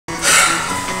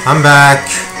I'm back.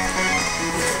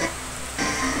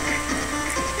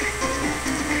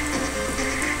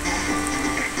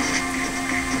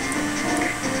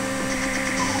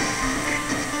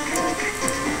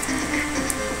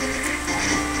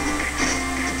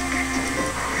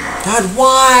 God,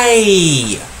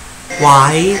 why?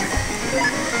 Why?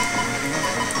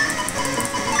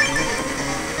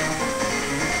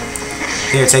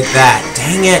 Here, take that.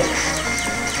 Dang it.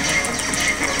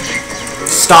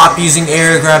 Stop using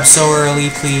air grab so early,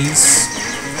 please.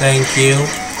 Thank you.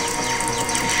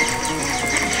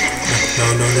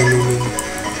 No.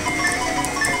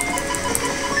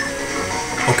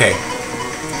 Okay.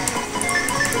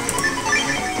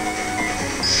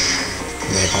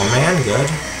 Maple Man, good.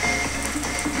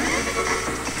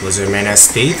 Blizzard Man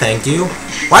SP, thank you.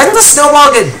 Why didn't the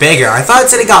snowball get bigger? I thought it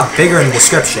said it got bigger in the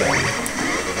description.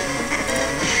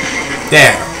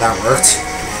 There, that worked.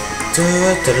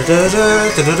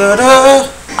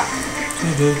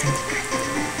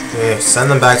 Yeah, send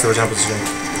them back to the original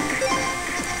position.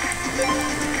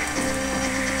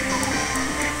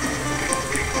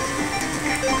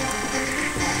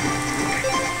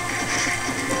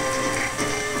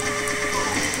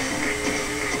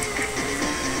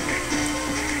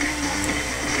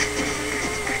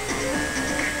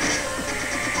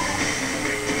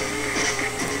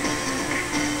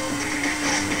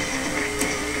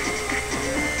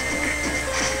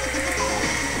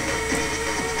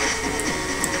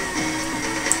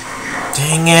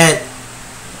 Dang it!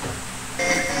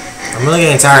 I'm really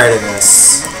getting tired of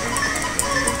this.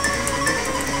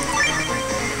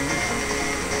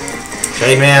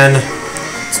 Shade Man,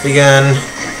 let's begin.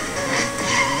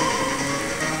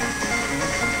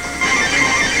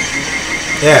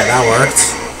 Yeah, that worked.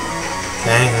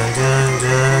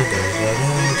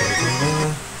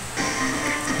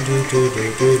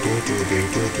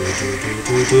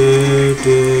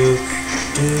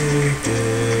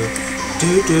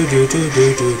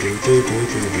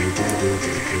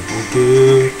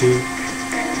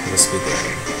 Let's begin.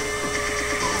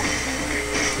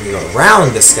 We go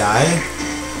around this guy.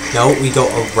 No, we go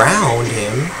around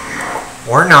him.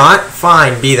 Or not.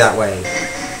 Fine, be that way.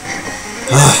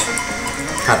 Ugh.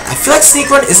 God, I feel like Sneak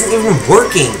Run isn't even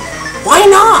working. Why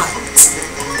not?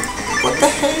 What the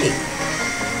heck?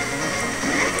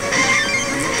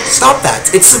 Stop that.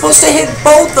 It's supposed to hit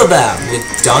both of them, you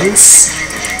dunce.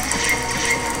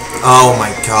 Oh my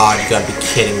god, you gotta be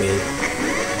kidding me.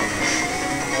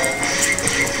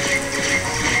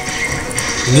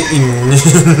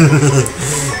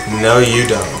 No, you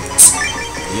don't.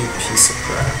 You piece of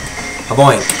crap. A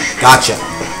boink. Gotcha.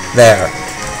 There.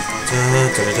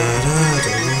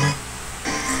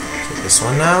 Take this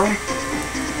one now.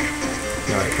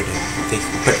 No, I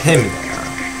put him there.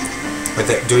 But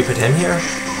do we put him here?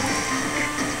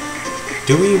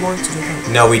 Do we want to do that?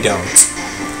 No, we don't.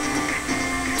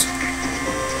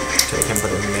 Take him,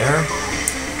 put him there.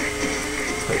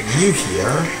 Put you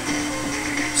here.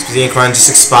 The ink run just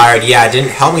expired. Yeah, it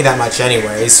didn't help me that much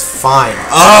anyways. Fine.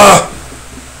 Ugh!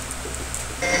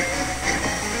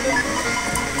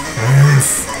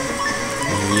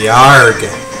 Yarg.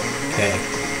 Okay.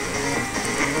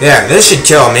 There, this should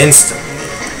kill him instantly.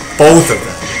 Both of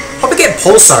them. Hope I get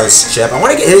Pulsar's chip. I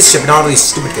want to get his chip, not all these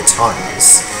stupid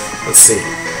katanas. Let's see.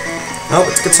 Oh,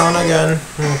 it's katana again.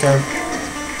 Okay.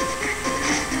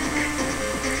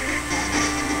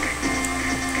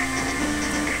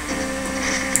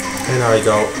 And there we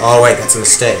go. Oh wait, that's a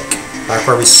mistake. Back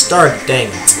where we started, dang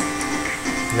it.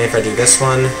 Maybe if I do this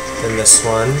one, then this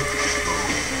one.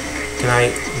 Can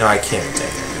I? No, I can't, dang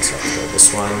it. I guess I have to go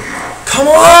this one. Come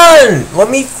on! Let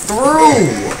me through!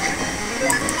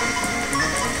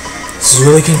 This is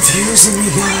really confusing me,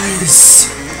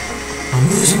 guys. I'm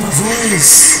losing my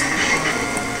voice.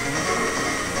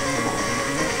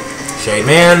 Shade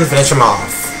Man, finish him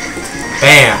off.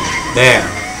 Bam! There.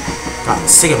 God,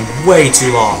 it's taking way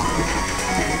too long.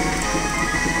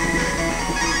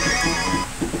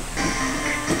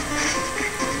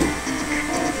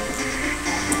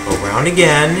 Go around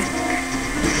again.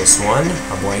 This one,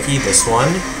 a blankie, this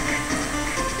one.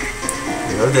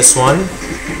 Go to this one.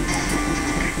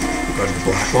 Go to the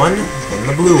black one, then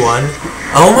the blue one.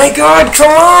 Oh my god, come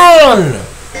on!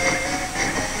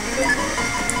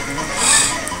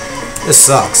 This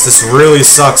sucks. This really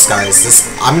sucks, guys.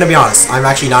 I'm gonna be honest, I'm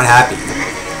actually not happy.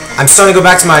 I'm starting to go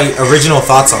back to my original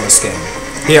thoughts on this game.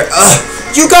 Here,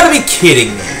 you gotta be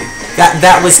kidding me.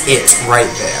 That was it right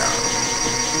there.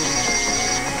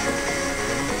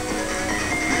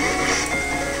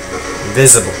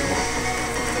 Invisible.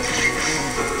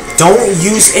 Don't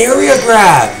use area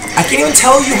grab. I can't even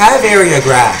tell you have area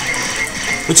grab.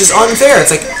 which is unfair.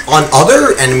 It's like, on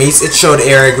other enemies, it showed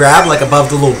area grab, like above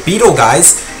the little beetle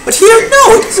guys, but here,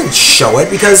 no, it doesn't show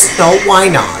it, because, no, why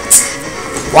not?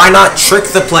 Why not trick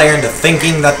the player into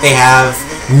thinking that they have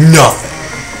nothing?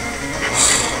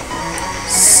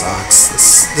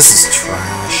 Sucks. This is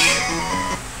trash.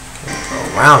 Okay, we'll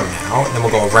go around now, and then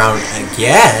we'll go around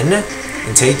again,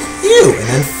 and take you, and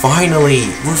then finally,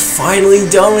 we're finally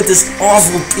done with this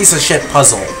awful piece of shit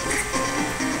puzzle.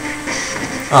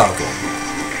 Oh, good.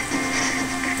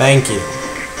 Thank you.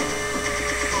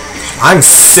 I'm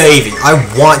saving. I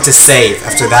want to save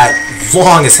after that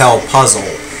long as hell puzzle.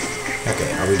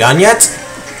 Okay, are we done yet?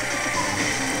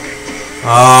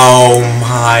 Oh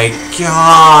my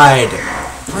god.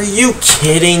 Are you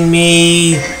kidding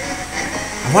me?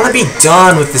 I want to be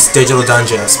done with this digital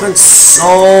dungeon. I've spent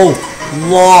so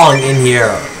long in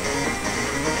here.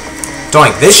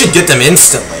 Doink, this should get them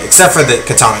instantly, except for the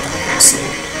katana guy, obviously.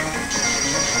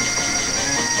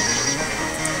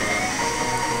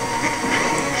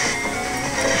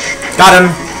 Got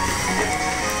him!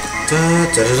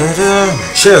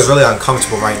 My chair is really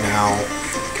uncomfortable right now.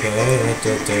 Okay.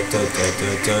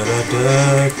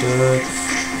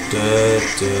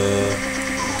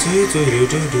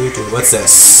 What's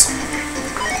this?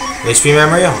 HP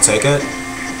memory? I'll take it.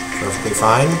 Perfectly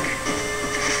fine.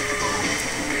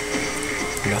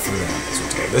 Nothing there. So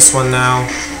we'll take this one now.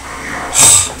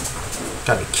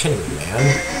 Gotta be kidding me, man.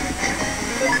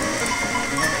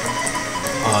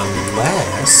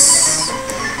 Unless...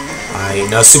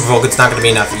 No, Super Vulcan's not gonna be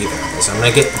enough either. So I'm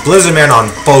gonna get Blizzard Man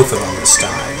on both of them this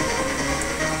time.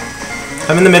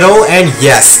 I'm in the middle, and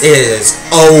yes, it is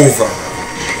over.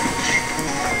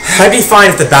 I'd be fine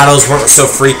if the battles weren't so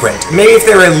frequent. Maybe if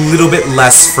they were a little bit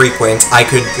less frequent, I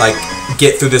could, like,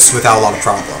 get through this without a lot of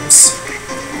problems.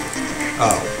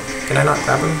 Oh. Can I not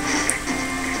grab him?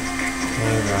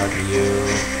 Can I grab you?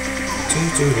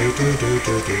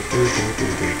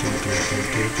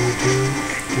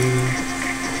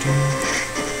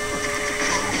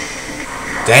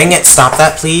 Dang it, stop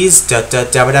that, please.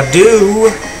 Da-da-da-da-do.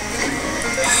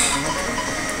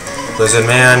 Blizzard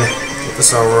Man, get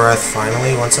this over with,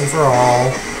 finally, once and for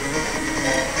all.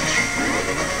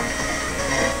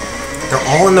 They're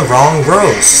all in the wrong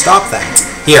rows. Stop that.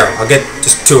 Here, I'll get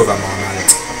just 2 of them on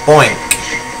it. Boink.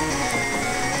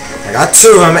 I got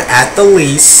 2 of them at the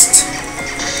least.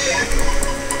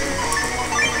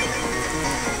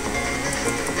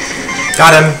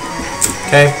 Got him.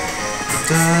 Okay.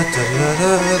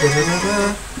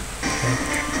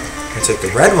 I take the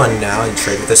red one now and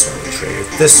trade with this one. And trade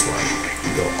with this one.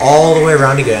 We go all the way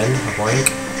around again. A boink.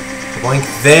 A boink.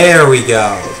 There we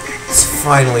go. It's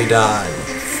finally done.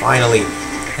 Finally.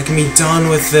 I can be done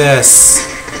with this.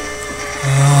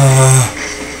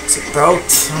 It's about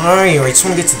time. I just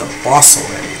want to get to the boss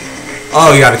already.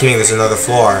 Oh, you gotta be kidding me. There's another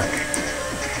floor.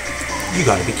 You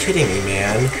gotta be kidding me,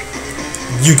 man.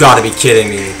 You gotta be kidding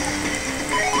me.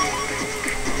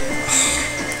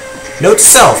 Note to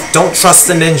self, don't trust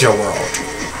the ninja world.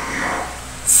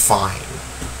 Fine.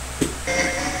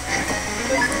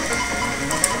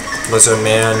 Blizzard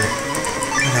Man.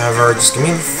 Whatever, just give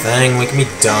me the thing, we can be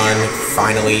done.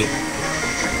 Finally.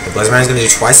 The Blizzard Man is gonna do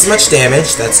twice as much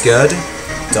damage, that's good.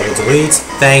 Double delete,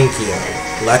 thank you.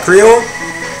 Lecrio?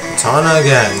 Katana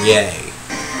again, yay.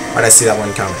 Why'd I see that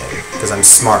one coming? Because I'm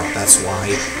smart, that's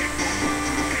why.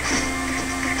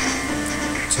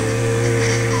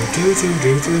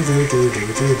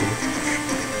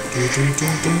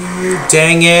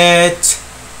 Dang it!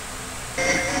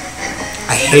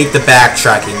 I hate the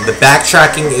backtracking. The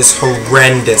backtracking is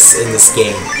horrendous in this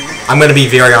game. I'm gonna be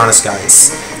very honest,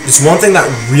 guys. There's one thing that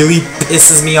really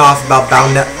pisses me off about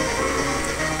Bound Net.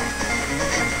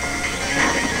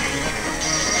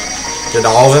 Get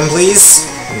all of them, please?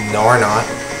 No or not.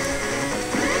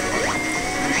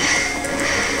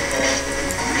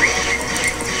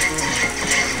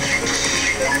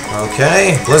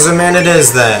 Okay, Blizzard Man it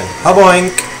is then.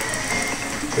 Ha-boink!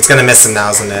 It's gonna miss him now,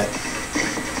 isn't it?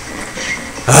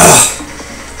 Ugh!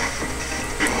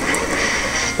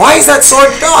 Why is that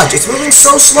sword dodge? It's moving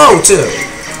so slow, too.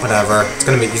 Whatever. It's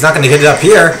gonna be. He's not gonna hit it up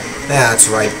here. That's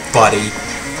right, buddy.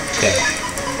 Okay.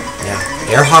 Now,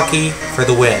 air hockey for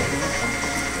the win.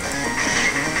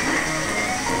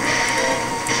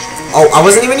 Oh, I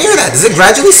wasn't even near that. Does it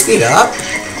gradually speed up?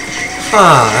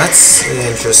 Huh, that's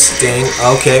interesting.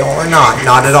 Okay, or not.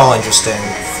 Not at all interesting.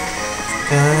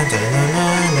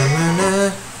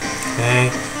 Okay.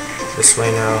 This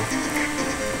way now.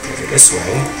 Over this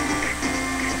way.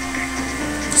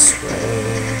 This way.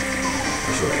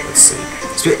 Which way? Let's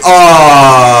see.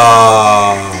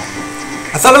 Oh!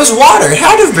 I thought it was water. It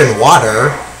had to have been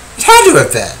water. It had to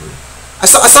have been. I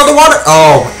saw the water!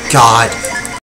 Oh, God.